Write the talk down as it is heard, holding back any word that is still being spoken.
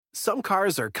Some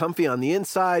cars are comfy on the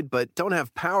inside but don't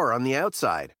have power on the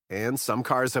outside. And some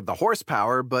cars have the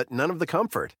horsepower but none of the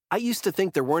comfort. I used to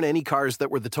think there weren't any cars that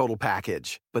were the total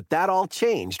package. But that all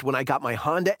changed when I got my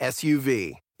Honda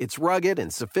SUV. It's rugged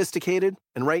and sophisticated,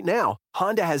 and right now,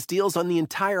 Honda has deals on the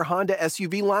entire Honda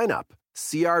SUV lineup.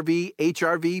 CR-V,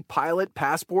 HR-V, Pilot,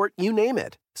 Passport, you name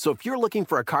it. So if you're looking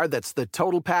for a car that's the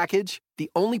total package, the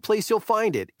only place you'll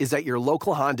find it is at your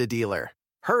local Honda dealer.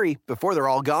 Hurry before they're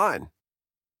all gone.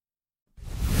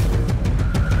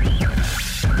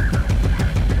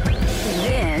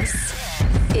 This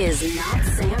is Not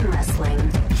Sam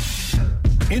Wrestling.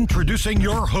 Introducing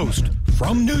your host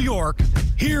from New York,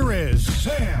 here is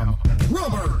Sam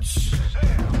Roberts.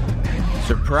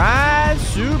 Surprise,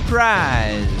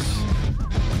 surprise.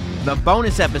 The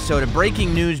bonus episode, a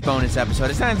breaking news bonus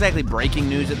episode. It's not exactly breaking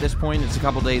news at this point. It's a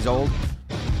couple days old.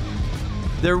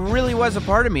 There really was a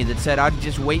part of me that said I'd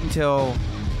just wait until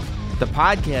the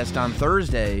podcast on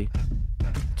Thursday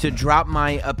to drop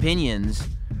my opinions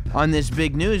on this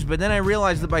big news. But then I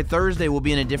realized that by Thursday we'll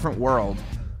be in a different world.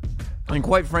 And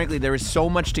quite frankly, there is so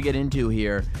much to get into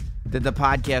here that the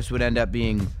podcast would end up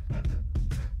being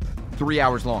 3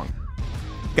 hours long.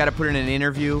 Got to put in an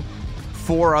interview,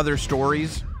 4 other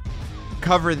stories,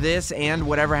 cover this and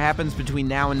whatever happens between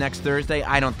now and next Thursday.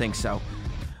 I don't think so.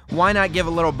 Why not give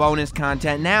a little bonus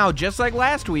content now, just like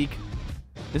last week?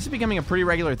 This is becoming a pretty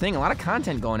regular thing. A lot of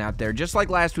content going out there. Just like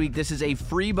last week, this is a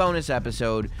free bonus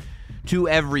episode to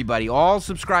everybody. All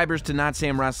subscribers to Not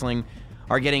Sam Wrestling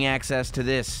are getting access to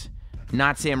this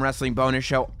Not Sam Wrestling bonus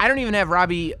show. I don't even have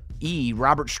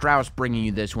Robert Strauss bringing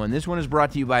you this one. This one is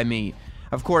brought to you by me.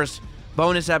 Of course,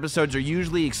 bonus episodes are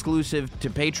usually exclusive to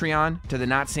Patreon, to the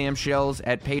Not Sam shills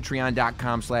at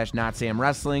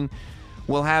patreon.com/NotSamWrestling.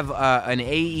 We'll have an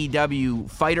AEW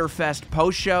Fighter Fest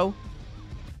post show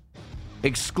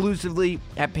exclusively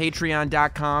at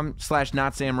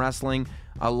patreon.com/NotSamWrestling.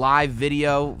 A live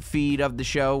video feed of the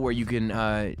show where you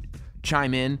can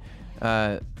chime in.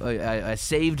 A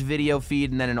saved video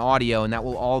feed and then an audio, and that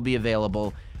will all be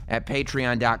available at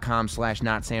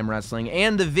patreon.com/NotSamWrestling.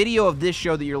 And the video of this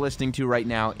show that you're listening to right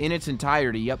now in its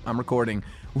entirety, yep, I'm recording,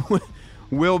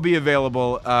 will be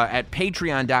available at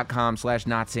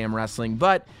patreon.com/NotSamWrestling.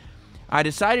 But I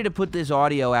decided to put this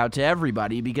audio out to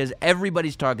everybody because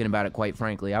everybody's talking about it, quite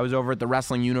frankly. I was over at the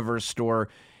Wrestling Universe store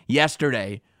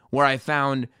yesterday where I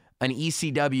found an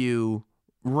ECW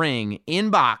ring in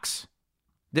box.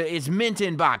 It's mint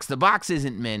in box. The box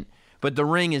isn't mint, but the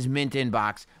ring is mint in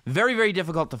box. Very, very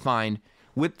difficult to find.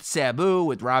 With Sabu,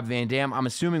 with Rob Van Dam, I'm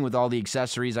assuming with all the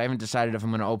accessories. I haven't decided if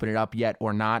I'm going to open it up yet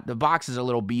or not. The box is a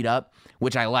little beat up,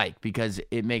 which I like because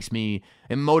it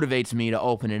motivates me to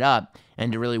open it up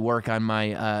and to really work on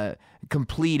my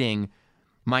completing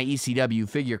my ECW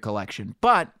figure collection.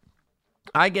 But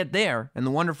I get there, and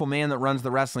the wonderful man that runs the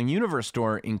Wrestling Universe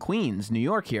store in Queens, New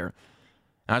York here,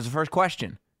 that was the first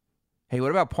question. Hey,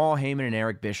 what about Paul Heyman and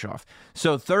Eric Bischoff?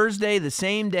 So Thursday, the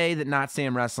same day that Not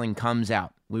Sam Wrestling comes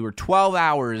out, we were 12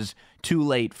 hours too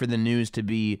late for the news to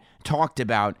be talked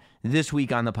about this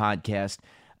week on the podcast.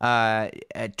 A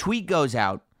tweet goes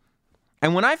out,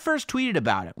 and when I first tweeted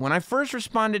about it, when I first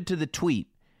responded to the tweet,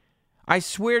 I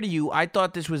swear to you, I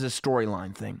thought this was a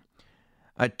storyline thing.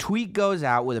 A tweet goes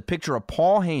out with a picture of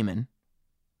Paul Heyman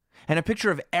and a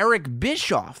picture of Eric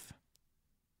Bischoff,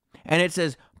 and it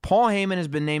says, Paul Heyman has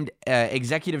been named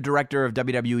Executive Director of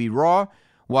WWE Raw,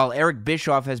 while Eric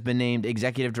Bischoff has been named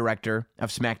Executive Director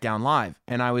of SmackDown Live.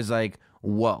 And I was like,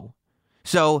 whoa.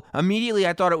 So immediately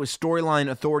I thought it was storyline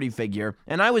authority figure,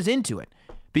 and I was into it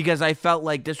because I felt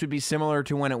like this would be similar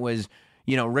to when it was,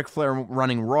 Ric Flair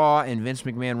running Raw and Vince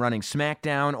McMahon running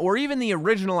SmackDown, or even the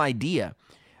original idea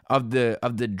of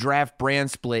the draft brand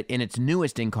split in its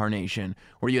newest incarnation,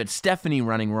 where you had Stephanie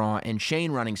running Raw and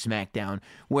Shane running SmackDown,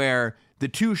 where the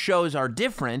two shows are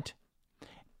different,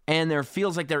 and there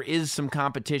feels like there is some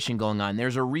competition going on.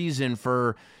 There's a reason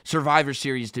for Survivor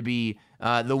Series to be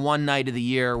the one night of the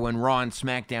year when Raw and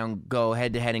SmackDown go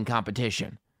head-to-head in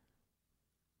competition.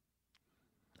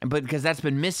 But because that's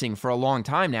been missing for a long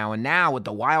time now, and now with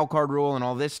the wild card rule and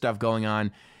all this stuff going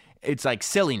on, it's like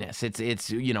silliness.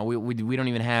 It's we don't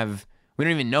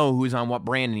even know who's on what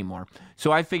brand anymore.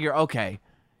 So I figure, okay,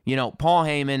 Paul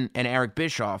Heyman and Eric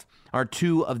Bischoff are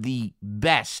two of the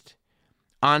best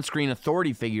on-screen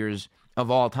authority figures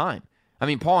of all time. I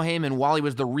mean, Paul Heyman, while he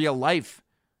was the real-life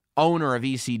owner of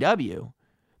ECW,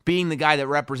 being the guy that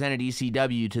represented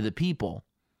ECW to the people,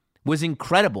 was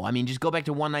incredible. I mean, just go back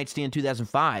to One Night Stand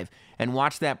 2005 and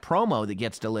watch that promo that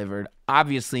gets delivered.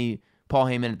 Obviously, Paul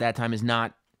Heyman at that time is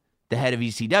not the head of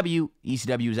ECW.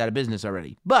 ECW is out of business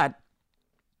already. But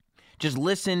Just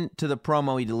listen to the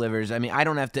promo he delivers. I mean, I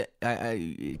don't have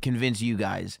to convince you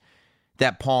guys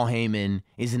that Paul Heyman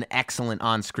is an excellent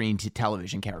on-screen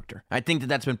television character. I think that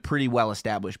that's been pretty well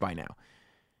established by now.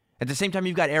 At the same time,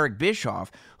 you've got Eric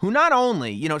Bischoff, who not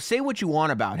only, say what you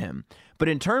want about him, but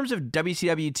in terms of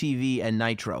WCW TV and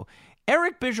Nitro,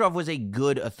 Eric Bischoff was a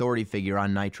good authority figure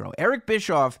on Nitro. Eric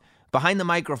Bischoff, behind the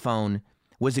microphone,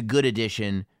 was a good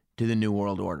addition to the New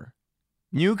World Order.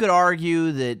 You could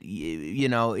argue that,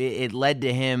 it led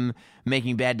to him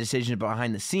making bad decisions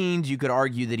behind the scenes. You could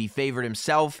argue that he favored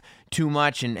himself too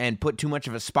much and put too much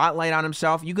of a spotlight on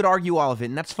himself. You could argue all of it,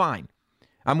 and that's fine.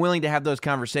 I'm willing to have those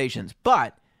conversations.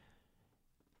 But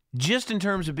just in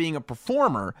terms of being a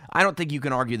performer, I don't think you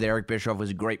can argue that Eric Bischoff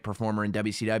was a great performer in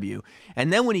WCW.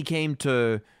 And then when he came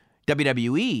to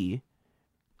WWE,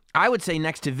 I would say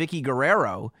next to Vicky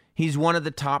Guerrero, he's one of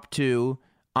the top 2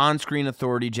 on-screen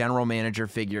authority general manager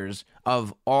figures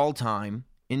of all time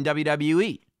in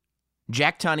WWE.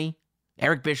 Jack Tunney,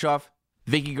 Eric Bischoff,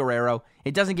 Vicky Guerrero.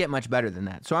 It doesn't get much better than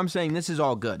that. So I'm saying this is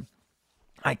all good.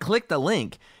 I clicked the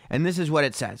link, and this is what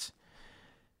it says.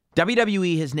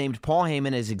 WWE has named Paul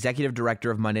Heyman as executive director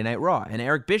of Monday Night Raw and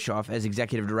Eric Bischoff as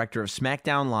executive director of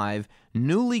SmackDown Live,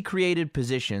 newly created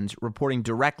positions reporting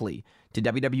directly to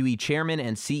WWE chairman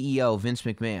and CEO Vince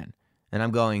McMahon. And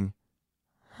I'm going,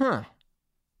 that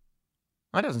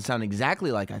doesn't sound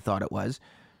exactly like I thought it was.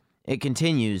 It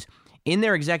continues. In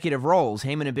their executive roles,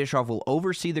 Heyman and Bischoff will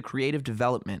oversee the creative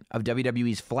development of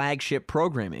WWE's flagship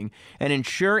programming and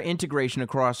ensure integration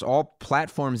across all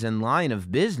platforms and line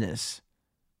of business.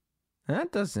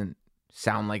 That doesn't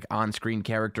sound like on-screen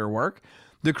character work.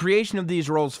 The creation of these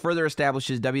roles further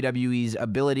establishes WWE's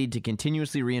ability to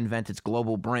continuously reinvent its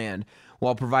global brand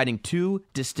while providing 2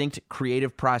 distinct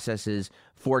creative processes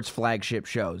for its flagship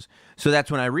shows. So that's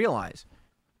when I realized,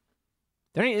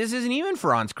 this isn't even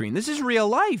for on-screen. This is real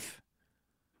life.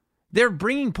 They're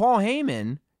bringing Paul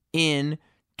Heyman in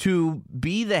to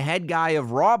be the head guy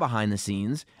of Raw behind the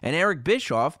scenes and Eric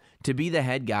Bischoff to be the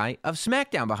head guy of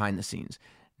SmackDown behind the scenes.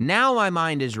 Now my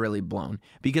mind is really blown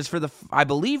because I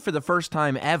believe for the first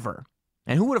time ever,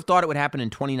 and who would have thought it would happen in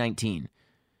 2019,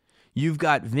 you've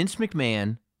got Vince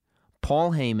McMahon,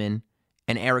 Paul Heyman,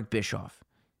 and Eric Bischoff.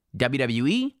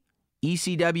 WWE,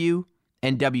 ECW,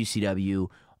 and WCW,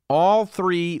 all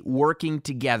 3 working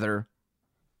together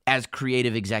as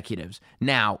creative executives.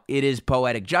 Now, it is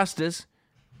poetic justice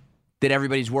that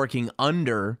everybody's working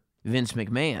under Vince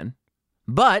McMahon,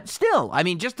 but still, I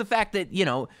mean, just the fact that,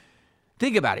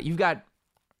 think about it. You've got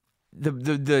the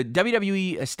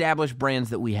WWE established brands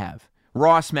that we have.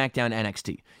 Raw, SmackDown,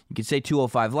 NXT. You could say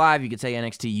 205 Live, you could say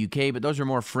NXT UK, but those are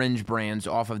more fringe brands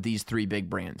off of these 3 big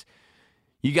brands.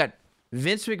 You got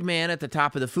Vince McMahon at the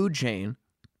top of the food chain,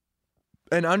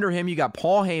 and under him you got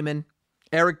Paul Heyman,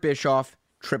 Eric Bischoff,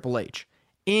 Triple H.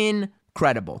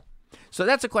 Incredible. So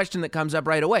that's a question that comes up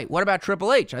right away. What about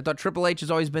Triple H? I thought Triple H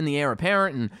has always been the heir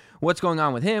apparent, and what's going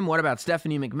on with him? What about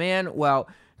Stephanie McMahon? Well,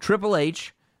 Triple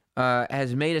H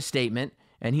has made a statement,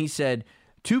 and he said,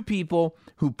 2 people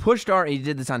who pushed he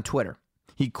did this on Twitter.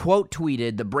 He quote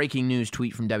tweeted the breaking news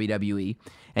tweet from WWE,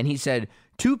 and he said,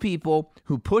 2 people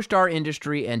who pushed our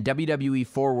industry and WWE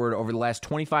forward over the last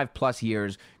 25 plus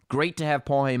years. Great to have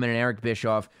Paul Heyman and Eric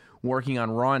Bischoff working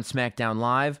on Raw and SmackDown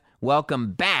Live.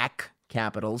 Welcome back,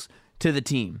 capitals, to the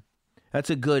team. That's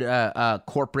a good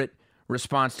corporate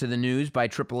response to the news by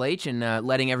Triple H and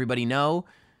letting everybody know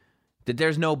that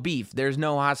there's no beef, there's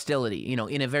no hostility,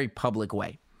 in a very public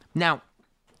way. Now,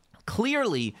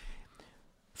 clearly,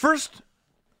 first,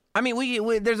 I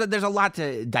mean, there's a lot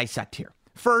to dissect here.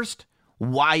 First,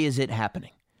 why is it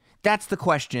happening? That's the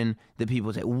question that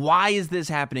people say. Why is this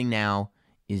happening now?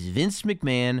 Is Vince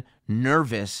McMahon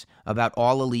nervous about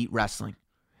All Elite Wrestling?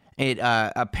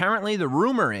 Apparently, the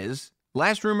rumor is,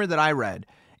 last rumor that I read,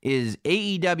 is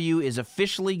AEW is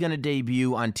officially going to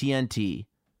debut on TNT.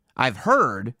 I've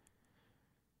heard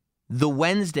the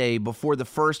Wednesday before the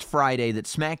first Friday that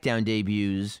SmackDown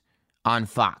debuts on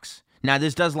Fox. Now,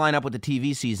 this does line up with the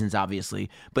TV seasons, obviously,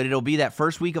 but it'll be that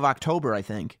first week of October, I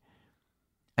think.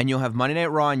 And you'll have Monday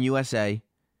Night Raw on USA.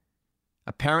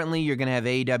 Apparently, you're going to have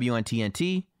AEW on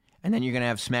TNT, and then you're going to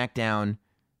have SmackDown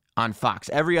on Fox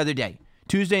every other day.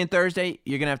 Tuesday and Thursday,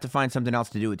 you're going to have to find something else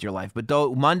to do with your life. But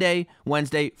though Monday,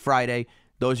 Wednesday, Friday,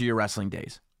 those are your wrestling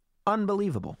days.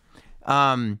 Unbelievable.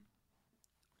 But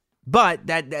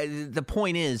the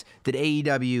point is that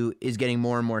AEW is getting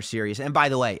more and more serious. And by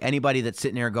the way, anybody that's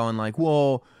sitting there going like,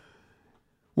 well,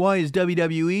 why is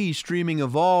WWE streaming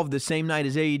Evolve the same night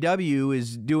as AEW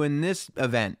is doing this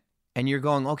event? And you're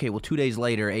going, okay, well, 2 days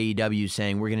later, AEW is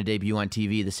saying we're going to debut on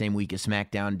TV the same week as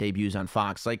SmackDown debuts on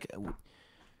Fox. Like,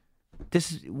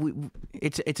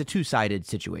 it's a two-sided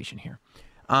situation here.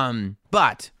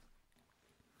 But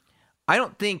I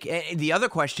don't think the other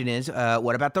question is,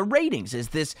 what about the ratings? Is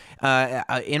this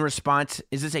in response?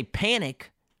 Is this a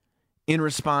panic in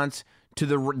response to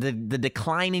the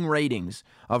declining ratings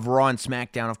of Raw and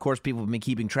SmackDown? Of course, people have been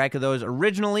keeping track of those.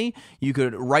 Originally, you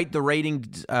could write the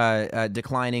ratings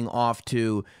declining off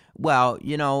to, well,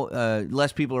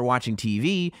 less people are watching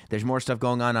TV. There's more stuff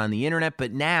going on the internet.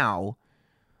 But now,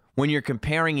 when you're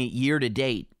comparing it year to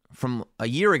date from a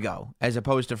year ago as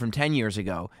opposed to from 10 years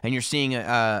ago, and you're seeing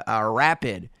a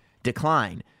rapid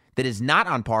decline that is not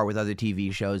on par with other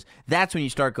TV shows, that's when you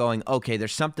start going, okay,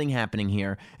 there's something happening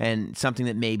here and something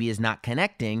that maybe is not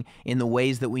connecting in the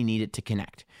ways that we need it to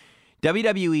connect.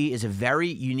 WWE is a very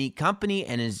unique company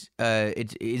and is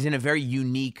in a very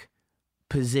unique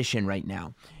position right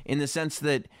now, in the sense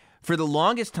that for the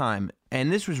longest time,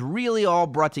 and this was really all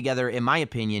brought together, in my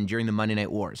opinion, during the Monday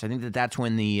Night Wars. I think that's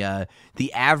when the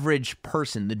average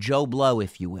person, the Joe Blow,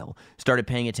 if you will, started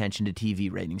paying attention to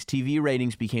TV ratings. TV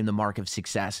ratings became the mark of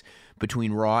success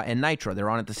between Raw and Nitro. They're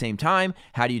on at the same time.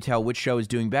 How do you tell which show is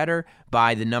doing better?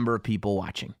 By the number of people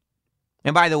watching.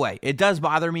 And by the way, it does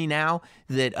bother me now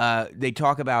that they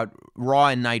talk about Raw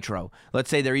and Nitro. Let's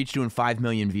say they're each doing 5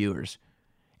 million viewers.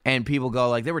 And people go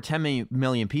like, there were 10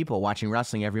 million people watching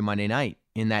wrestling every Monday night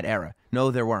in that era.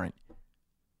 No, there weren't.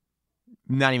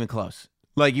 Not even close.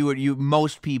 Like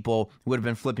most people would have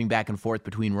been flipping back and forth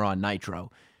between Raw and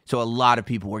Nitro. So a lot of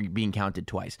people were being counted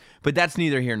twice. But that's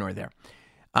neither here nor there.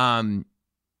 5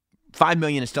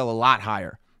 million is still a lot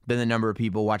higher than the number of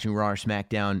people watching Raw and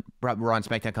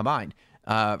SmackDown combined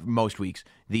most weeks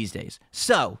these days.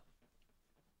 So,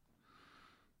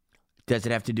 does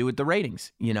it have to do with the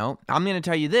ratings? I'm going to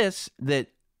tell you this, that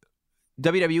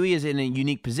WWE is in a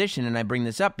unique position, and I bring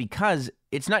this up because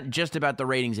it's not just about the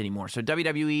ratings anymore. So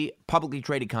WWE, publicly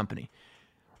traded company.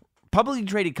 Publicly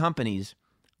traded companies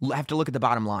have to look at the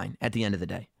bottom line at the end of the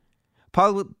day.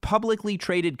 Publicly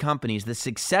traded companies, the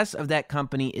success of that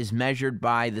company is measured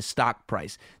by the stock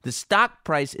price. The stock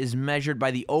price is measured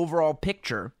by the overall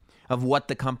picture of what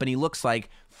the company looks like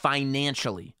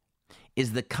financially.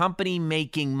 Is the company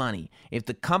making money? If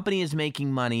the company is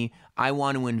making money, I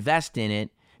want to invest in it,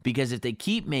 because if they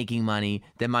keep making money,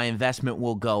 then my investment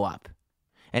will go up.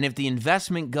 And if the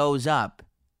investment goes up,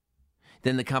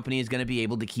 then the company is going to be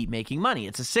able to keep making money.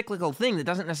 It's a cyclical thing that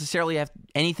doesn't necessarily have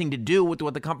anything to do with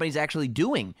what the company's actually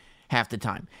doing half the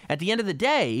time. At the end of the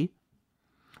day,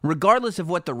 regardless of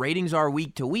what the ratings are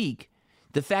week to week,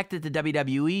 the fact that the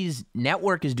WWE's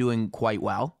network is doing quite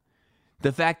well,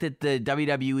 the fact that the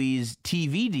WWE's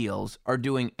TV deals are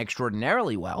doing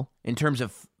extraordinarily well in terms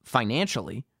of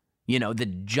financially,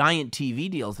 the giant TV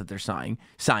deals that they're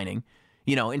signing,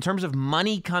 in terms of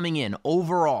money coming in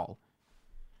overall,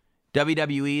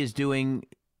 WWE is doing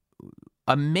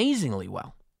amazingly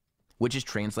well, which is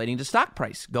translating to stock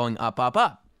price going up, up,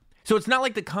 up. So it's not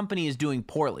like the company is doing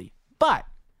poorly, but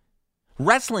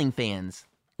wrestling fans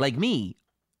like me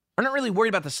are not really worried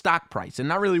about the stock price and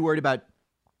not really worried about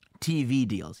TV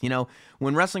deals.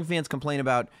 When wrestling fans complain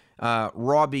about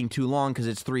Raw being too long because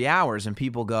it's 3 hours, and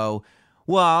people go,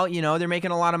 well, they're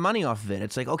making a lot of money off of it.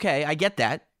 It's like, okay, I get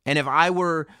that. And if I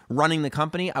were running the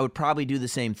company, I would probably do the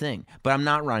same thing. But I'm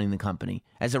not running the company.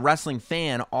 As a wrestling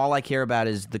fan, all I care about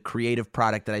is the creative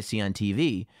product that I see on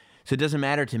TV. So it doesn't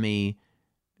matter to me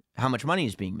how much money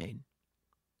is being made.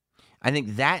 I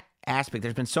think that aspect,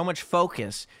 there's been so much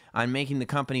focus on making the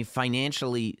company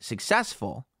financially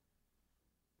successful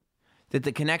that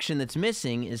the connection that's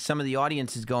missing is some of the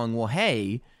audience is going, well,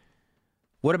 hey,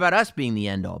 what about us being the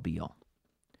end-all, be-all?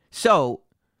 So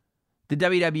the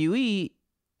WWE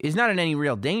is not in any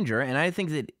real danger, and I think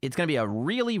that it's going to be a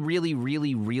really, really,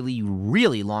 really, really,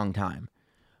 really long time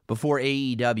before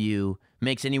AEW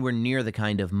makes anywhere near the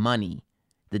kind of money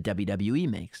that WWE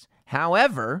makes.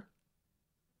 However,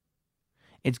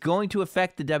 it's going to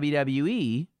affect the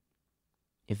WWE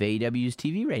if AEW's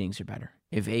TV ratings are better.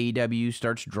 If AEW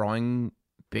starts drawing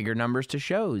bigger numbers to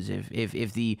shows,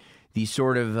 if the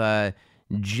sort of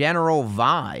general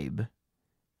vibe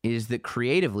is that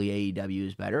creatively AEW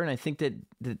is better, and I think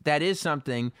that is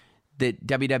something that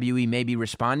WWE may be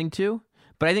responding to,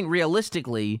 but I think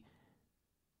realistically,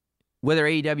 whether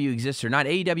AEW exists or not,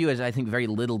 AEW has, I think, very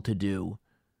little to do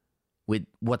with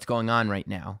what's going on right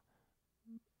now.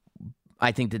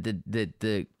 I think that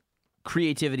the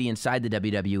creativity inside the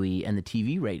WWE and the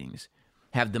TV ratings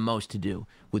have the most to do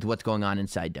with what's going on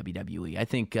inside WWE. I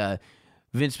think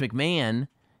Vince McMahon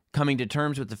coming to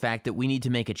terms with the fact that we need to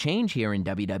make a change here in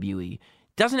WWE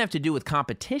doesn't have to do with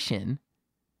competition,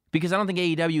 because I don't think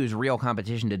AEW is real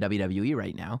competition to WWE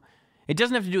right now. It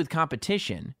doesn't have to do with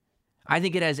competition. I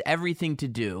think it has everything to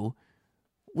do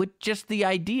with just the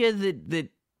idea that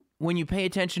when you pay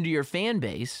attention to your fan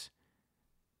base,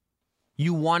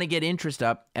 you want to get interest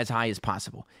up as high as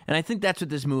possible. And I think that's what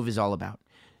this move is all about.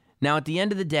 Now, at the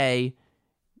end of the day,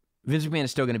 Vince McMahon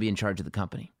is still going to be in charge of the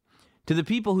company. To the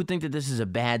people who think that this is a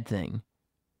bad thing,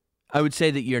 I would say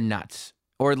that you're nuts,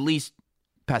 or at least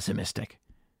pessimistic.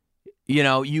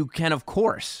 You can, of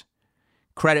course,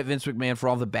 credit Vince McMahon for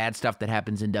all the bad stuff that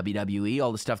happens in WWE,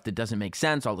 all the stuff that doesn't make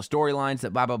sense, all the storylines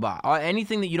that blah, blah, blah.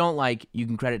 Anything that you don't like, you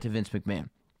can credit to Vince McMahon.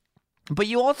 But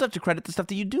you also have to credit the stuff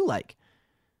that you do like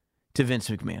to Vince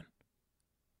McMahon.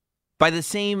 By the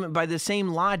same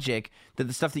logic that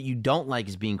the stuff that you don't like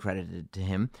is being credited to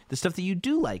him, the stuff that you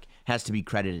do like has to be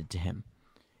credited to him.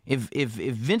 If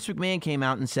Vince McMahon came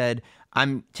out and said,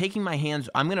 I'm taking my hands,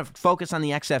 I'm going to focus on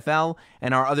the XFL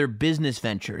and our other business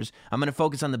ventures. I'm going to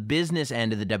focus on the business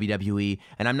end of the WWE,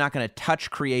 and I'm not going to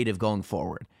touch creative going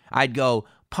forward. I'd go,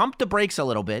 pump the brakes a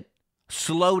little bit,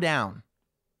 slow down.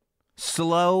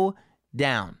 Slow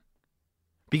down.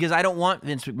 Because I don't want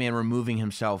Vince McMahon removing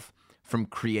himself from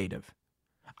creative.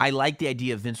 I like the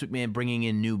idea of Vince McMahon bringing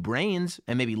in new brains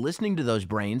and maybe listening to those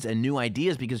brains and new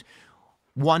ideas, because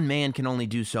one man can only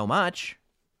do so much.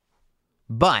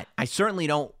 But I certainly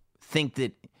don't think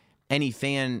that any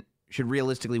fan should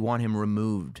realistically want him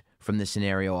removed from the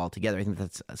scenario altogether. I think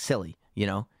that's silly,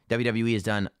 WWE has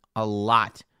done a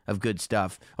lot of good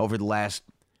stuff over the last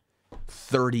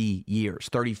 30 years,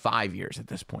 35 years at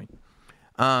this point.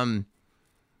 I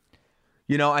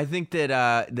think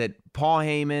that Paul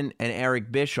Heyman and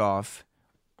Eric Bischoff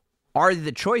are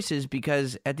the choices,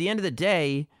 because at the end of the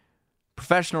day,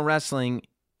 professional wrestling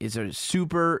is a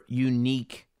super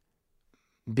unique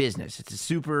business. It's a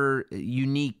super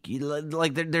unique,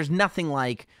 like there's nothing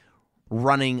like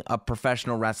running a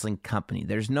professional wrestling company.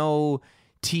 There's no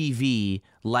TV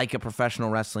like a professional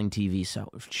wrestling TV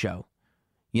show.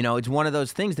 It's one of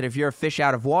those things that if you're a fish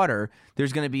out of water,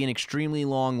 there's going to be an extremely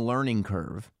long learning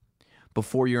curve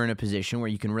before you're in a position where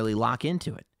you can really lock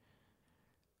into it.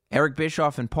 Eric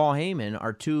Bischoff and Paul Heyman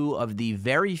are two of the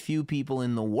very few people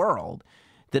in the world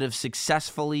that have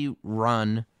successfully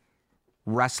run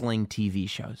wrestling TV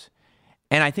shows.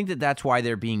 And I think that that's why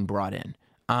they're being brought in.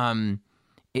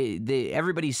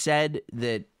 Everybody said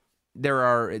that there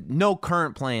are no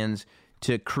current plans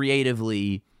to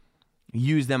creatively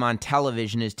use them on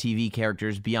television as TV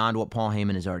characters beyond what Paul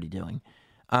Heyman is already doing.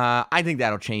 I think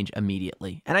that'll change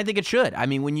immediately. And I think it should. I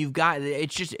mean, when you've got,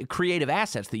 it's just creative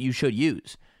assets that you should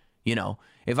use.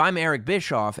 If I'm Eric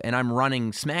Bischoff and I'm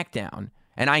running SmackDown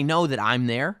and I know that I'm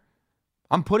there,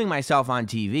 I'm putting myself on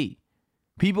TV.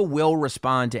 People will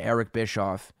respond to Eric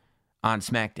Bischoff on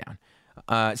SmackDown.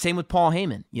 Same with Paul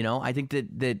Heyman. I think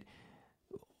that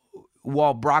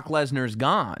while Brock Lesnar's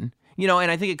gone, and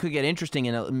I think it could get interesting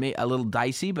and a little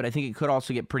dicey, but I think it could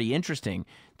also get pretty interesting.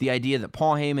 The idea that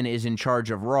Paul Heyman is in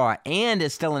charge of Raw and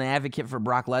is still an advocate for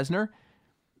Brock Lesnar,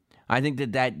 I think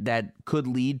that could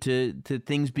lead to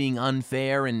things being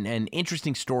unfair and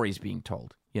interesting stories being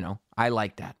told. I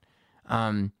like that.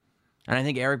 And I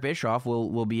think Eric Bischoff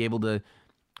will be able to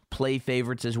play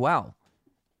favorites as well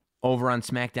over on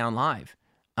SmackDown Live.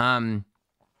 And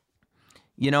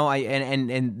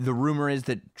the rumor is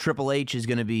that Triple H is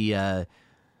going to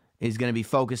be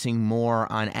focusing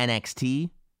more on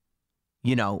NXT.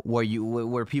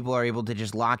 Where people are able to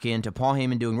just lock into Paul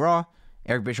Heyman doing Raw,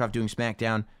 Eric Bischoff doing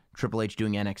SmackDown, Triple H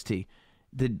doing NXT.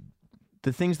 The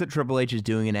things that Triple H is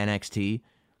doing in NXT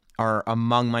are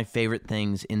among my favorite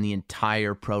things in the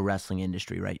entire pro wrestling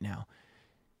industry right now.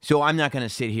 So I'm not going to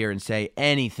sit here and say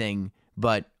anything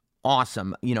but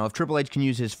awesome. If Triple H can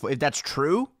use if that's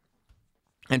true,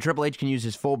 and Triple H can use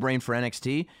his full brain for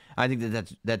NXT, I think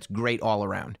that's great all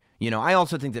around. I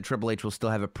also think that Triple H will still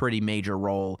have a pretty major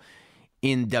role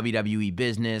in WWE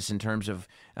business in terms of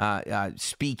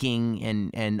speaking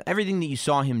and everything that you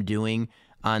saw him doing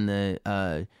on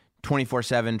the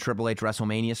 24/7 Triple H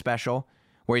WrestleMania special,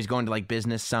 where he's going to like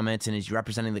business summits and he's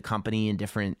representing the company in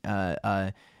different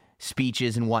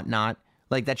speeches and whatnot.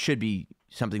 Like that should be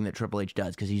something that Triple H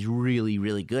does because he's really,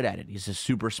 really good at it. He's a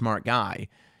super smart guy.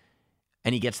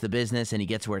 And he gets the business and he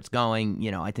gets where it's going.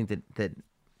 I think that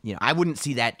I wouldn't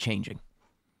see that changing.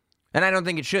 And I don't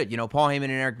think it should. Paul Heyman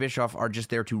and Eric Bischoff are just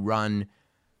there to run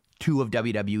two of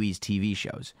WWE's TV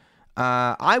shows.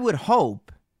 I would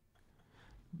hope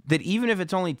that even if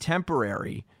it's only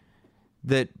temporary,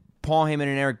 that Paul Heyman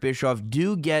and Eric Bischoff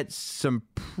do get some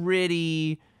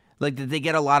pretty, that they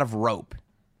get a lot of rope,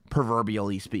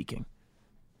 proverbially speaking.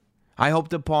 I hope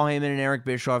that Paul Heyman and Eric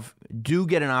Bischoff do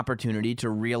get an opportunity to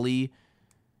really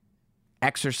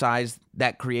exercise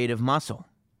that creative muscle.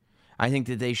 I think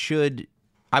that they should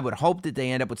I would hope that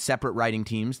they end up with separate writing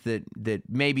teams, that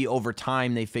maybe over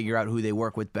time they figure out who they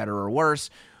work with better or worse,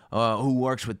 who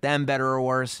works with them better or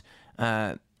worse.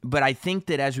 But I think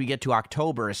that as we get to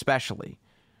October especially,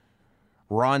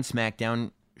 Raw and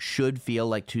SmackDown should feel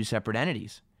like two separate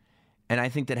entities. And I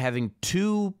think that having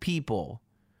two people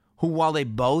who, while they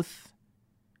both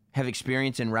have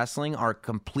experience in wrestling, are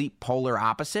complete polar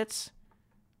opposites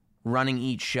running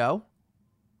each show,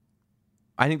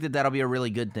 I think that that'll be a really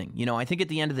good thing. You know, I think at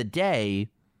the end of the day,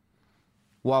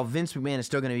 while Vince McMahon is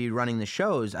still going to be running the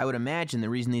shows, I would imagine the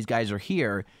reason these guys are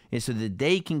here is so that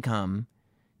they can come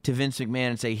to Vince McMahon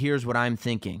and say, here's what I'm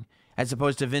thinking, as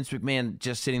opposed to Vince McMahon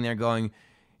just sitting there going,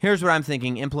 here's what I'm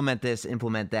thinking, implement this,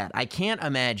 implement that. I can't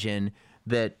imagine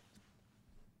that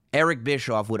Eric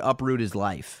Bischoff would uproot his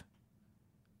life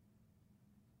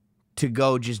to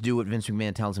go just do what Vince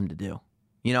McMahon tells him to do.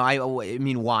 You know, I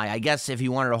mean, why? I guess if he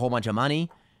wanted a whole bunch of money,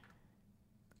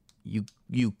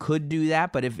 you could do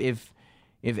that. But if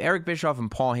Eric Bischoff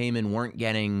and Paul Heyman weren't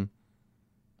getting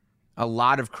a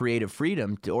lot of creative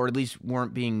freedom, or at least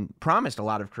weren't being promised a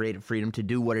lot of creative freedom to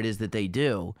do what it is that they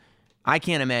do, I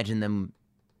can't imagine them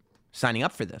signing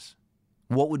up for this.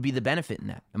 What would be the benefit in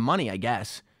that? Money, I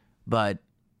guess, but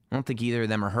I don't think either of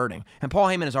them are hurting. And Paul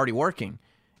Heyman is already working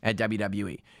at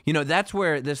WWE. You know, that's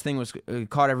where this thing was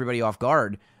caught everybody off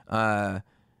guard.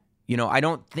 You know, I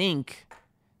don't think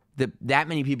that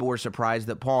many people were surprised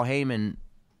that Paul Heyman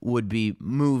would be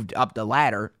moved up the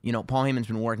ladder. You know, Paul Heyman's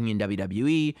been working in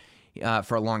WWE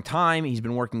for a long time. He's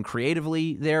been working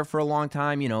creatively there for a long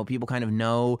time. You know, people kind of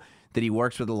know that he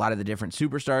works with a lot of the different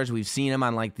superstars. We've seen him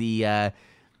on like the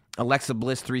Alexa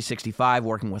Bliss 365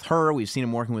 working with her. We've seen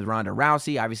him working with Ronda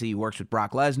Rousey. Obviously, he works with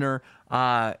Brock Lesnar.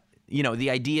 You know, the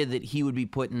idea that he would be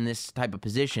put in this type of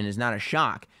position is not a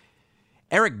shock.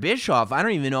 Eric Bischoff, I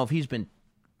don't even know if he's been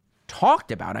talked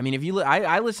about. I mean, if you,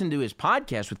 I listened to his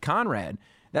podcast with Conrad.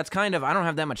 That's kind of, I don't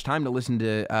have that much time to listen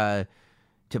to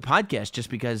podcasts just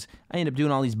because I end up doing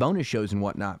all these bonus shows and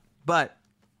whatnot. But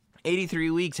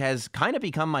 83 Weeks has kind of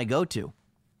become my go-to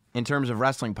in terms of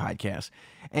wrestling podcasts.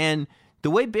 And the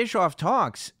way Bischoff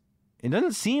talks, it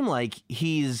doesn't seem like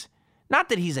he's, not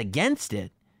that he's against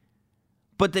it,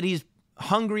 but that he's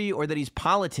hungry or that he's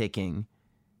politicking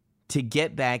to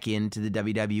get back into the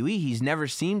WWE. He's never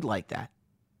seemed like that.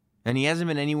 And he hasn't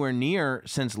been anywhere near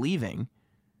since leaving.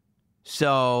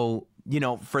 So, you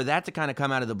know, for that to kind of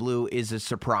come out of the blue is a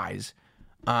surprise.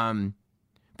 But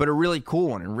a really cool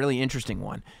one and really interesting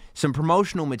one. Some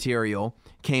promotional material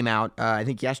came out, I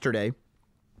think yesterday.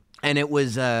 And it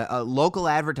was local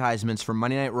advertisements for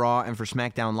Monday Night Raw and for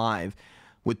SmackDown Live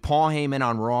with Paul Heyman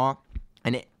on Raw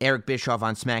and Eric Bischoff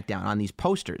on SmackDown on these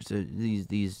posters,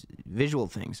 these visual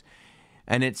things.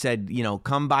 And it said, you know,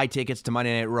 come buy tickets to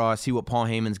Monday Night Raw, see what Paul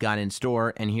Heyman's got in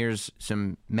store, and here's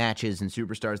some matches and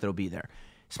superstars that'll be there.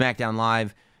 SmackDown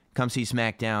Live, come see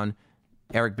SmackDown,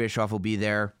 Eric Bischoff will be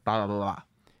there, blah, blah, blah, blah.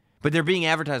 But they're being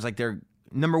advertised like they're,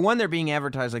 number one, they're being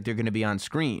advertised like they're going to be on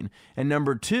screen. And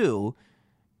number two,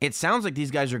 it sounds like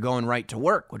these guys are going right to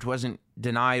work, which wasn't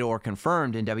denied or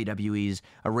confirmed in WWE's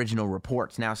original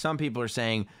reports. Now, some people are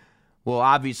saying, well,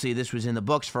 obviously this was in the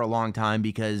books for a long time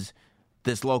because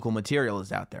this local material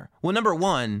is out there. Well, number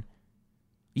one,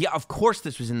 yeah, of course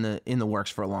this was in the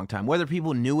works for a long time, whether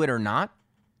people knew it or not.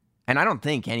 And I don't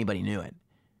think anybody knew it.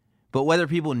 But whether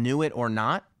people knew it or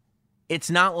not, it's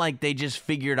not like they just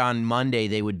figured on Monday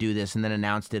they would do this and then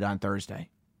announced it on Thursday.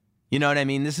 You know what I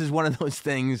mean? This is one of those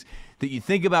things that you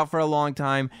think about for a long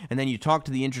time, and then you talk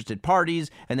to the interested parties,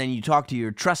 and then you talk to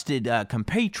your trusted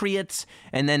compatriots,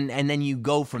 and then you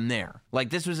go from there. Like,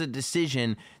 this was a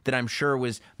decision that I'm sure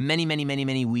was many, many, many,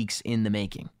 many weeks in the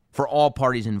making for all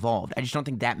parties involved. I just don't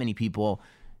think that many people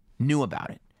knew about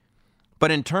it. But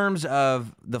in terms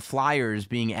of the flyers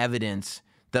being evidence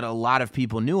that a lot of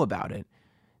people knew about it,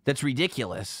 that's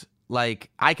ridiculous.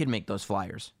 Like, I could make those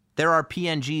flyers. There are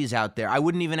PNGs out there. I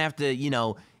wouldn't even have to, you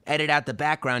know, edit out the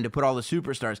background to put all the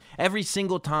superstars. Every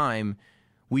single time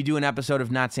we do an episode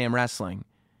of Not Sam Wrestling,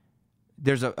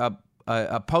 there's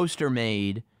a poster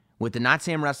made with the Not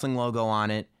Sam Wrestling logo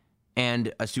on it and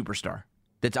a superstar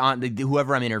that's on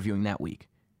whoever I'm interviewing that week.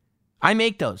 I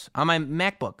make those on my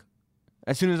MacBook.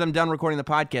 As soon as I'm done recording the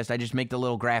podcast, I just make the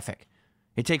little graphic.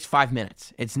 It takes 5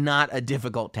 minutes. It's not a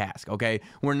difficult task, okay?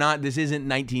 This isn't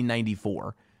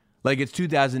 1994. Like, it's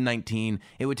 2019.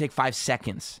 It would take 5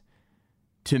 seconds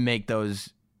to make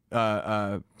those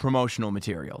promotional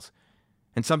materials.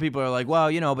 And some people are like,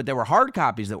 well, you know, but there were hard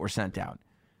copies that were sent out.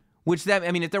 If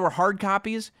there were hard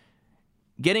copies,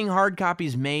 getting hard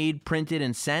copies made, printed,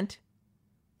 and sent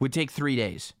would take 3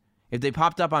 days. If they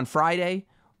popped up on Friday,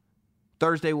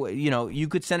 Thursday, you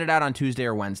could send it out on Tuesday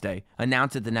or Wednesday,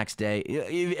 announce it the next day.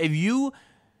 If you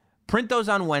print those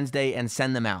on Wednesday and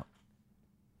send them out,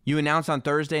 you announce on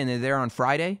Thursday and they're there on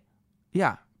Friday,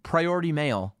 yeah, priority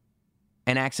mail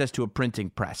and access to a printing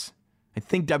press. I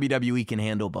think WWE can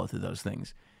handle both of those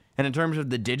things. And in terms of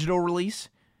the digital release,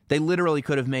 they literally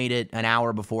could have made it an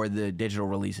hour before the digital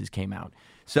releases came out.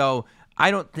 So I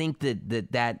don't think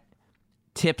that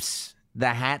tips the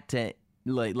hat to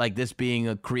like this being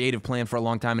a creative plan for a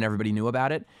long time and everybody knew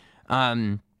about it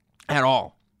at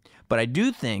all. But I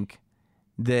do think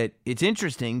that it's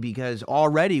interesting because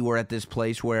already we're at this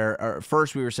place where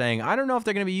first we were saying, I don't know if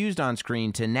they're going to be used on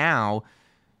screen, to now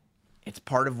it's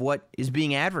part of what is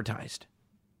being advertised.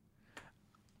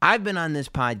 I've been on this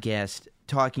podcast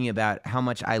talking about how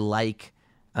much I like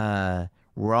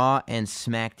Raw and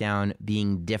SmackDown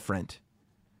being different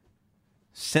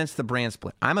since the brand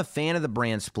split. I'm a fan of the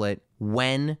brand split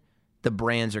when the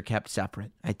brands are kept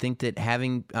separate. I think that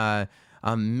having a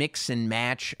mix and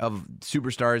match of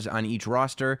superstars on each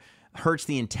roster hurts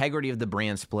the integrity of the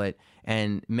brand split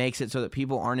and makes it so that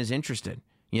people aren't as interested.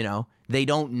 They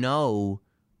don't know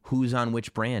who's on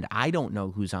which brand. I don't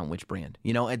know who's on which brand.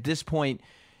 At this point,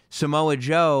 Samoa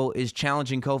Joe is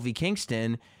challenging Kofi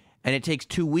Kingston, and it takes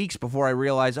 2 weeks before I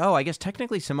realize, I guess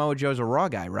technically Samoa Joe's a Raw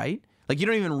guy, right? Like, you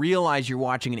don't even realize you're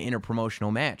watching an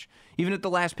interpromotional match. Even at the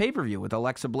last pay-per-view with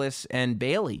Alexa Bliss and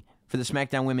Bayley for the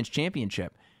SmackDown Women's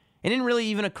Championship, it didn't really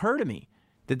even occur to me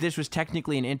that this was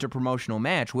technically an interpromotional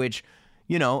match, which,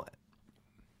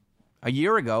 a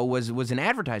year ago was an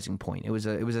advertising point. It was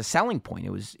a selling point.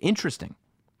 It was interesting.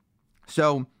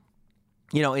 So,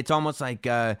 it's almost like,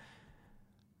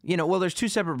 there's two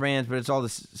separate brands, but it's all the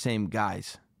same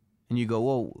guys. And you go,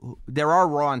 well, there are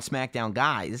Raw and SmackDown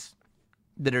guys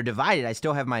that are divided. I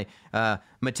still have my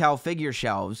Mattel figure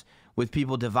shelves with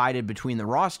people divided between the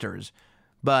rosters,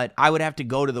 but I would have to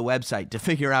go to the website to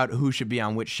figure out who should be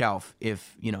on which shelf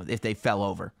if they fell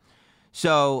over.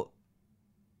 So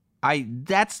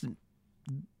that's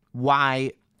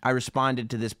why I responded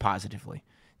to this positively.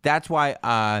 That's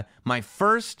why my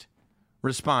first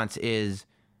response is,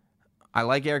 I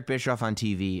like Eric Bischoff on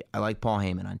TV. I like Paul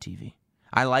Heyman on TV.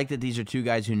 I like that these are two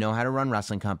guys who know how to run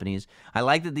wrestling companies. I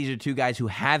like that these are two guys who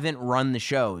haven't run the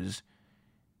shows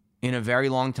in a very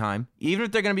long time, even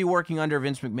if they're going to be working under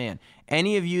Vince McMahon.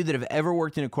 Any of you that have ever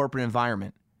worked in a corporate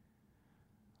environment,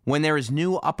 when there is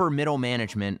new upper middle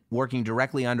management working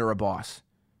directly under a boss,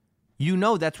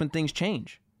 that's when things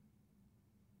change.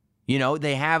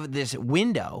 They have this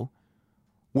window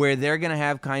where they're going to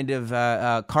have kind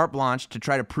of carte blanche to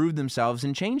try to prove themselves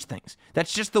and change things.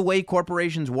 That's just the way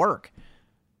corporations work.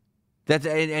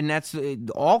 That's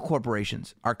all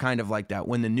corporations are kind of like that.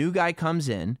 When the new guy comes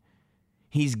in,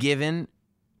 he's given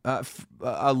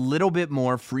a little bit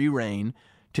more free reign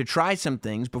to try some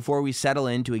things before we settle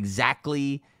into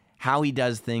exactly how he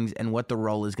does things and what the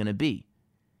role is going to be.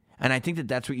 And I think that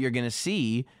that's what you're going to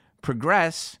see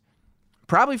progress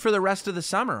probably for the rest of the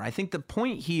summer. I think the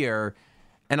point here,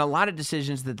 and a lot of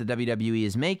decisions that the WWE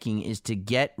is making, is to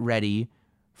get ready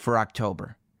for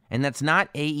October. And that's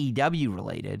not AEW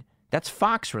related. That's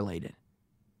Fox related.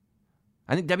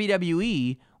 I think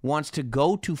WWE wants to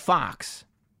go to Fox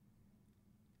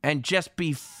and just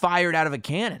be fired out of a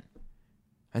cannon.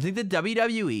 I think the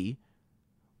WWE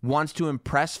wants to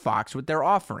impress Fox with their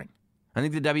offering. I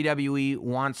think the WWE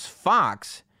wants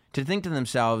Fox to think to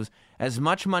themselves, as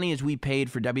much money as we paid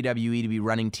for WWE to be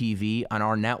running TV on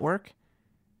our network,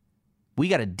 we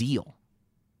got a deal.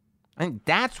 I think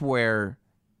that's where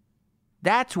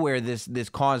this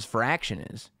cause for action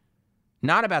is.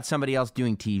 Not about somebody else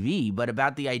doing TV, but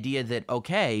about the idea that,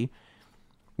 okay,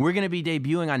 we're going to be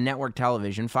debuting on network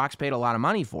television. Fox paid a lot of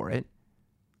money for it.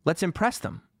 Let's impress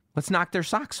them. Let's knock their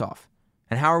socks off.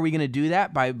 And how are we going to do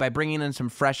that? By bringing in some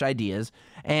fresh ideas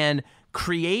and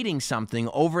creating something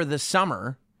over the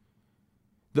summer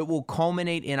that will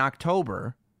culminate in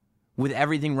October with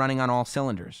everything running on all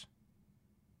cylinders.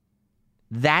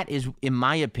 That is, in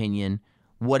my opinion,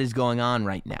 what is going on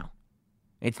right now.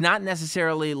 It's not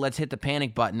necessarily let's hit the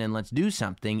panic button and let's do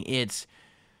something. It's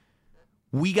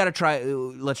we got to try,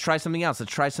 let's try something else.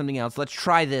 Let's try something else. Let's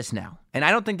try this now. And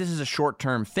I don't think this is a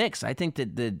short-term fix. I think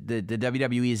that the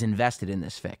WWE is invested in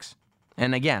this fix.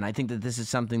 And again, I think that this is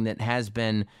something that has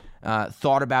been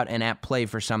thought about and at play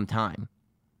for some time.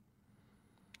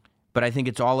 But I think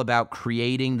it's all about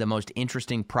creating the most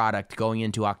interesting product going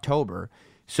into October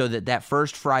so that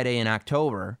first Friday in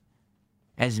October,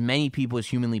 as many people as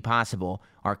humanly possible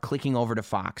are clicking over to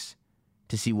Fox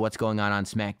to see what's going on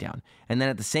SmackDown. And then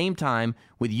at the same time,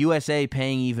 with USA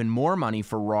paying even more money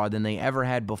for Raw than they ever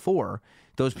had before,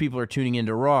 those people are tuning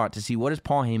into Raw to see what does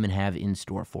Paul Heyman have in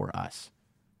store for us.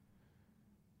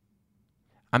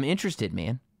 I'm interested,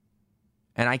 man.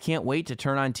 And I can't wait to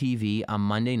turn on TV on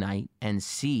Monday night and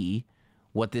see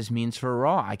what this means for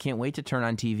Raw. I can't wait to turn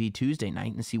on TV Tuesday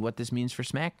night and see what this means for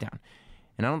SmackDown.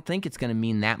 And I don't think it's going to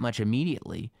mean that much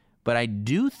immediately, but I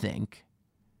do think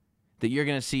that you're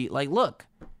going to see, like, look,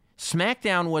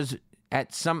 SmackDown was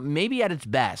maybe at its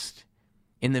best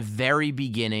in the very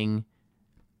beginning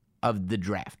of the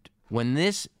draft. When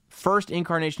this first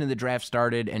incarnation of the draft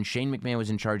started and Shane McMahon was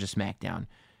in charge of SmackDown,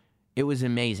 it was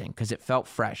amazing because it felt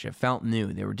fresh. It felt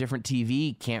new. There were different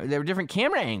there were different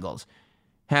camera angles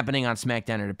happening on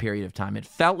SmackDown at a period of time. It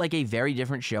felt like a very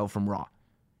different show from Raw.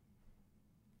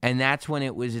 And that's when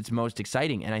it was its most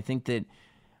exciting. And I think that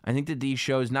these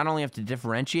shows not only have to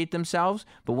differentiate themselves,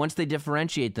 but once they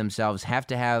differentiate themselves, have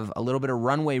to have a little bit of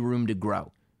runway room to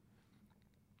grow.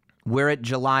 We're at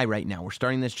July right now. We're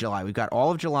starting this July. We've got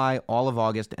all of July, all of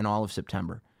August, and all of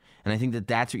September. And I think that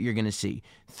that's what you're going to see.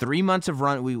 3 months of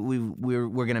run.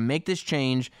 We're going to make this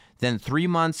change. Then 3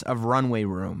 months of runway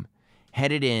room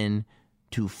headed in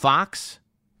to Fox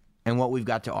and what we've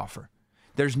got to offer.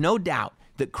 There's no doubt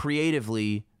that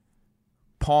creatively,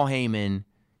 Paul Heyman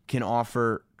can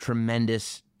offer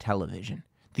tremendous television.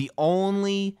 The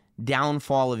only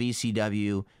downfall of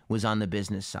ECW was on the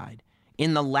business side.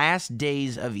 In the last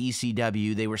days of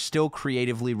ECW, they were still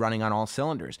creatively running on all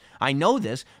cylinders. I know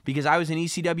this because I was an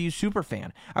ECW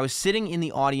superfan. I was sitting in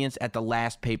the audience at the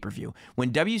last pay-per-view.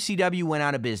 When WCW went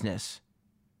out of business,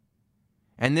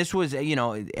 and this was,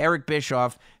 Eric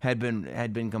Bischoff had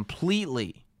been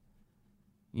completely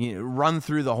run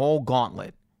through the whole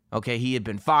gauntlet. Okay, he had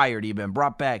been fired, he had been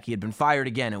brought back, he had been fired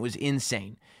again. It was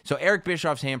insane. So Eric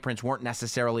Bischoff's handprints weren't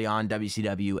necessarily on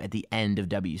WCW at the end of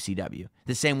WCW.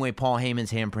 The same way Paul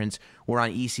Heyman's handprints were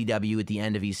on ECW at the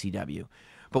end of ECW.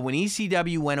 But when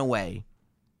ECW went away,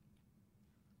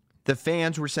 the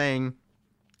fans were saying,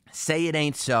 "Say it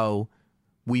ain't so,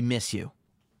 we miss you."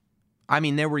 I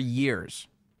mean, there were years.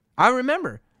 I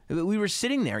remember, we were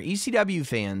sitting there, ECW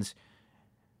fans,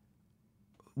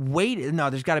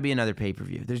 there's got to be another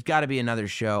pay-per-view. There's got to be another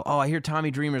show. Oh, I hear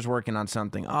Tommy Dreamer's working on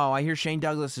something. Oh, I hear Shane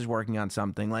Douglas is working on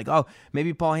something. Like, oh,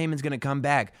 maybe Paul Heyman's going to come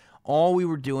back. All we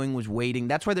were doing was waiting.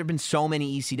 That's why there have been so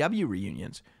many ECW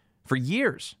reunions for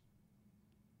years.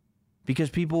 Because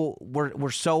people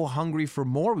were so hungry for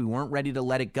more. We weren't ready to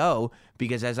let it go.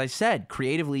 Because as I said,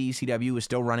 creatively, ECW was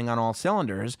still running on all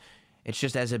cylinders. It's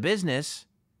just as a business,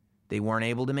 they weren't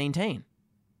able to maintain.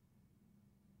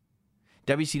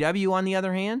 WCW, on the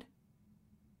other hand,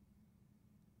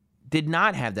 did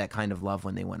not have that kind of love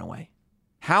when they went away.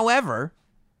 However,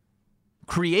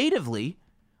 creatively,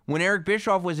 when Eric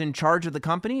Bischoff was in charge of the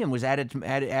company and was at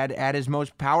his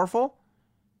most powerful,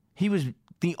 he was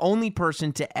the only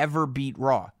person to ever beat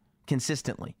Raw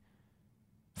consistently.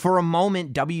 For a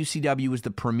moment, WCW was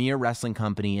the premier wrestling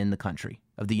company in the country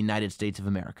of the United States of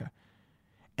America.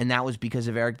 And that was because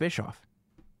of Eric Bischoff.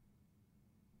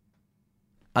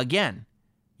 Again,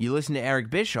 you listen to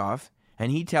Eric Bischoff,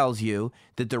 and he tells you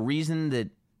that the reason that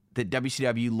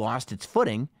WCW lost its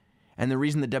footing and the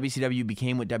reason that WCW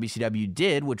became what WCW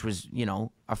did, which was,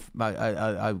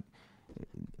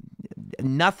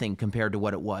 nothing compared to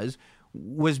what it was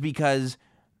because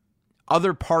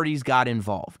other parties got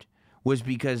involved, was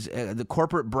because the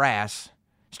corporate brass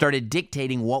started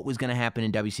dictating what was going to happen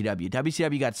in WCW.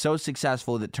 WCW got so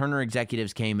successful that Turner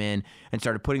executives came in and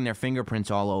started putting their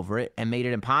fingerprints all over it and made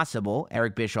it impossible,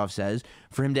 Eric Bischoff says,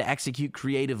 for him to execute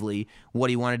creatively what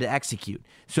he wanted to execute.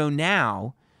 So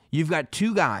now you've got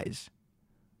two guys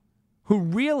who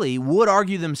really would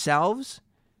argue themselves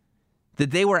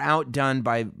that they were outdone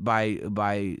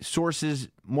by sources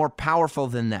more powerful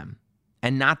than them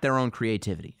and not their own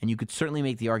creativity. And you could certainly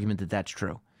make the argument that that's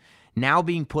true. Now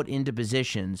being put into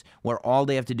positions where all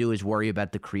they have to do is worry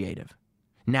about the creative.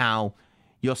 Now,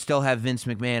 you'll still have Vince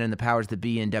McMahon and the powers that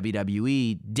be in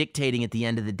WWE dictating at the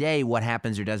end of the day what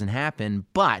happens or doesn't happen,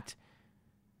 but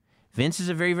Vince is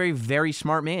a very, very, very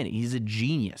smart man. He's a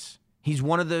genius. He's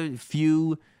one of the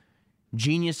few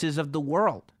geniuses of the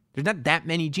world. There's not that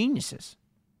many geniuses.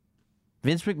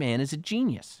 Vince McMahon is a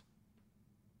genius.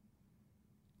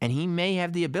 And he may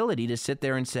have the ability to sit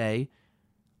there and say,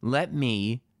 let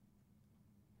me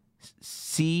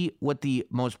see what the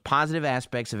most positive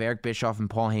aspects of Eric Bischoff and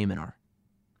Paul Heyman are.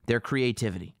 Their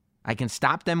creativity. I can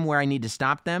stop them where I need to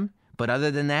stop them, but other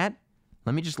than that,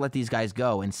 let me just let these guys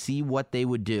go and see what they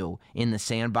would do in the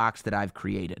sandbox that I've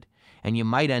created. And you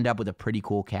might end up with a pretty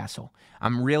cool castle.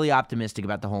 I'm really optimistic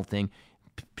about the whole thing.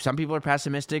 some people are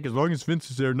pessimistic. As long as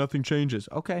Vince is there, nothing changes.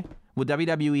 Okay. Well,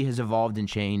 WWE has evolved and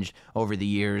changed over the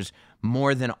years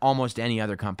more than almost any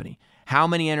other company. How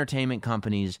many entertainment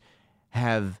companies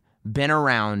have been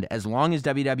around as long as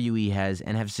WWE has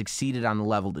and have succeeded on the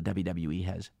level that WWE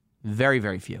has? Very,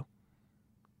 very few.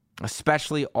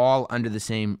 Especially all under the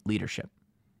same leadership.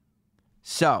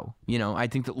 So, I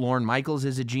think that Lorne Michaels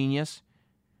is a genius.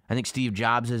 I think Steve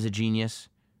Jobs is a genius.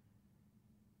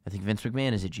 I think Vince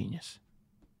McMahon is a genius.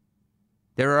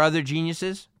 There are other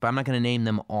geniuses, but I'm not going to name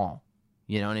them all.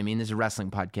 You know what I mean? This is a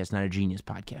wrestling podcast, not a genius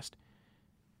podcast.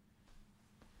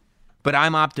 But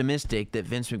I'm optimistic that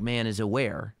Vince McMahon is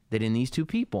aware that in these two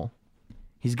people,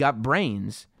 he's got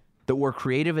brains that were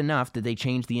creative enough that they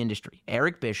changed the industry.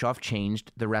 Eric Bischoff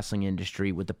changed the wrestling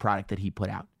industry with the product that he put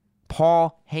out.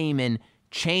 Paul Heyman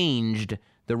changed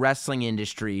the wrestling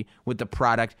industry with the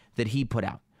product that he put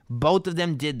out. Both of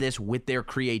them did this with their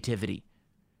creativity.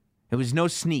 It was no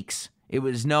sneaks. It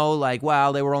was no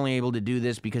they were only able to do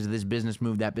this because of this business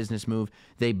move, that business move.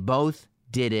 They both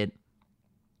did it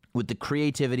with the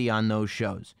creativity on those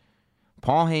shows.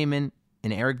 Paul Heyman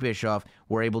and Eric Bischoff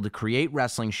were able to create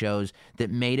wrestling shows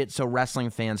that made it so wrestling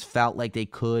fans felt like they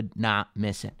could not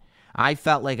miss it. I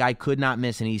felt like I could not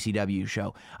miss an ECW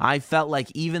show. I felt like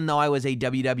even though I was a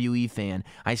WWE fan,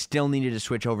 I still needed to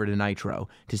switch over to Nitro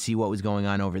to see what was going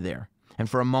on over there. And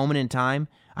for a moment in time,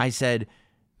 I said,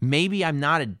 maybe I'm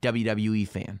not a WWE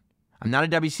fan. I'm not a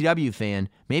WCW fan.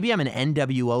 Maybe I'm an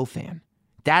NWO fan.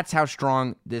 That's how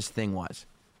strong this thing was.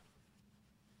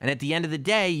 And at the end of the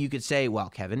day, you could say, well,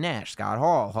 Kevin Nash, Scott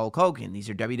Hall, Hulk Hogan, these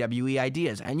are WWE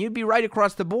ideas. And you'd be right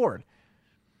across the board.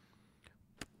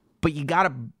 But you got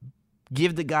to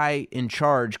give the guy in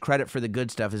charge credit for the good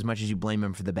stuff as much as you blame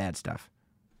him for the bad stuff.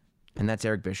 And that's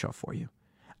Eric Bischoff for you.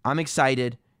 I'm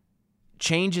excited.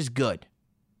 Change is good.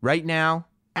 Right now,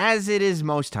 as it is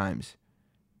most times,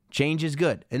 change is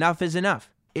good. Enough is enough.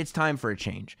 It's time for a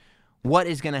change. What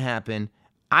is going to happen?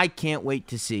 I can't wait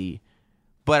to see.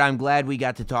 But I'm glad we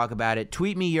got to talk about it.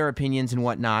 Tweet me your opinions and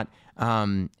whatnot,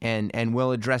 and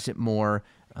we'll address it more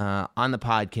on the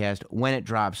podcast when it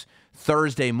drops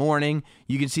Thursday morning.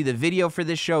 You can see the video for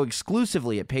this show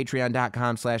exclusively at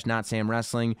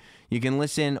patreon.com/NotSamWrestling. You can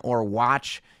listen or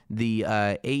watch the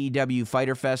AEW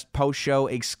Fyter Fest post-show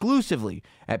exclusively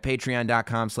at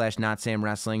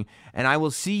patreon.com/NotSamWrestling. And I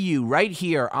will see you right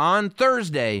here on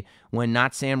Thursday when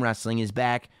Not Sam Wrestling is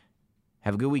back.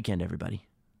 Have a good weekend, everybody.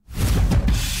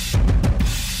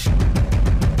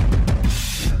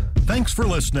 Thanks for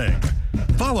listening.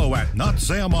 Follow at Not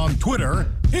Sam on Twitter,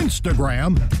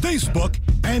 Instagram, Facebook,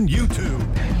 and YouTube.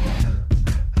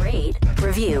 Rate,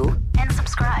 review, and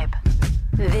subscribe.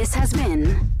 This has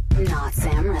been Not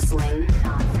Sam Wrestling.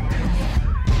 Not Sam Wrestling.